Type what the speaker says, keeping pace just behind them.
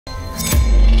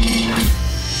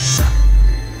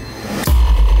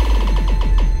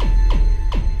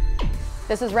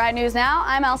This is Ride News Now.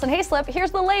 I'm Alison Haislip.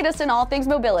 Here's the latest in all things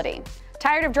mobility.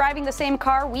 Tired of driving the same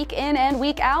car week in and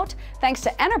week out? Thanks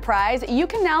to Enterprise, you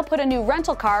can now put a new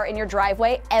rental car in your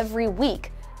driveway every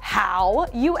week. How,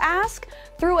 you ask?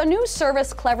 Through a new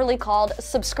service cleverly called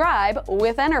Subscribe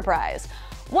with Enterprise.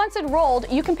 Once enrolled,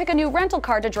 you can pick a new rental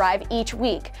car to drive each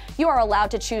week. You are allowed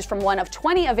to choose from one of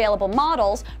 20 available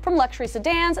models, from luxury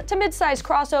sedans to mid-size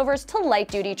crossovers to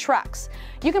light-duty trucks.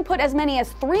 You can put as many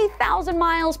as 3,000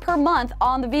 miles per month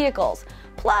on the vehicles.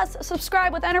 Plus,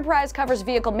 Subscribe with Enterprise covers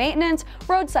vehicle maintenance,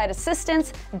 roadside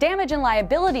assistance, damage and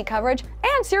liability coverage,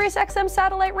 and SiriusXM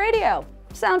satellite radio.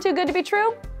 Sound too good to be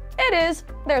true? It is.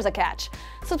 There's a catch.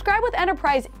 Subscribe with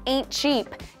Enterprise ain't cheap.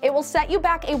 It will set you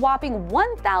back a whopping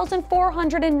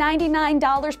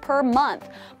 $1,499 per month,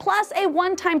 plus a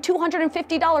one-time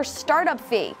 $250 startup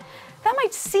fee. That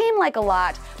might seem like a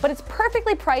lot, but it's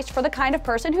perfectly priced for the kind of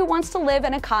person who wants to live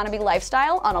an economy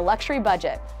lifestyle on a luxury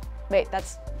budget. Wait,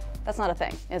 that's not a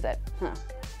thing, is it? Huh.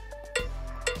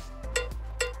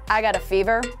 I got a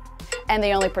fever, and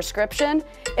the only prescription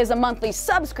is a monthly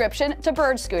subscription to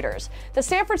Bird Scooters. The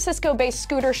San Francisco-based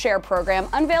scooter share program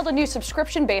unveiled a new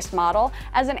subscription-based model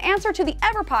as an answer to the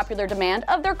ever-popular demand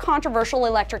of their controversial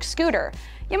electric scooter.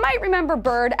 You might remember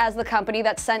Bird as the company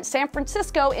that sent San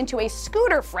Francisco into a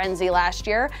scooter frenzy last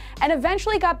year and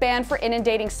eventually got banned for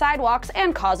inundating sidewalks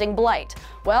and causing blight.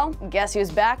 Well, guess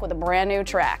who's back with a brand new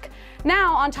track?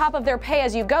 Now, on top of their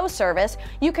pay-as-you-go service,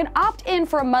 you can opt in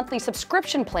for a monthly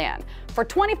subscription plan. For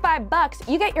 $25,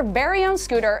 you get your very own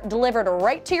scooter delivered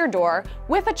right to your door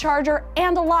with a charger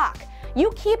and a lock.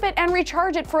 You keep it and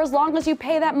recharge it for as long as you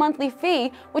pay that monthly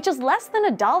fee, which is less than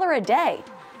 $1 a day.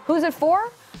 Who's it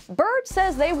for? Bird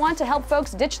says they want to help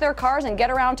folks ditch their cars and get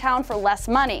around town for less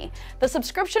money. The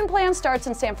subscription plan starts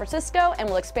in San Francisco and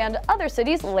will expand to other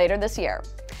cities later this year.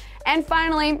 And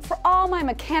finally, for all my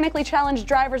mechanically challenged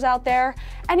drivers out there,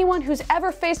 anyone who's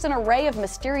ever faced an array of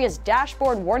mysterious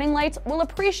dashboard warning lights will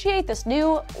appreciate this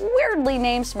new, weirdly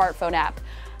named smartphone app,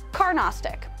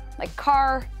 Carnostic. Like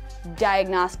car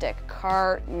diagnostic,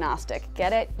 Carnostic.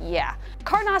 Get it? Yeah.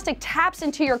 Carnostic taps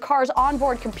into your car's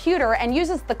onboard computer and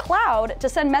uses the cloud to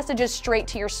send messages straight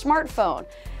to your smartphone.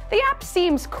 The app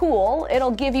seems cool.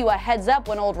 It'll give you a heads up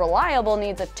when old Reliable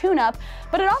needs a tune-up,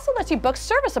 but it also lets you book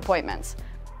service appointments.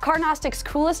 Carnostic's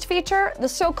coolest feature, the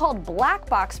so-called black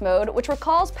box mode, which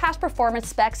recalls past performance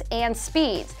specs and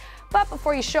speeds. But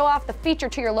before you show off the feature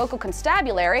to your local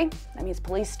constabulary, that means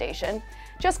police station,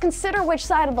 just consider which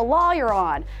side of the law you're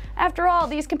on. After all,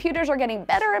 these computers are getting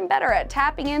better and better at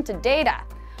tapping into data.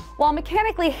 While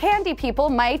mechanically handy people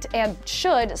might and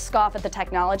should scoff at the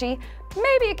technology,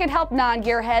 maybe it can help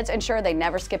non-gearheads ensure they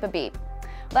never skip a beat.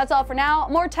 That's all for now.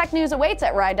 More tech news awaits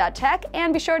at Ride.Tech,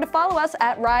 and be sure to follow us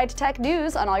at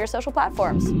RideTechNews on all your social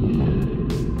platforms.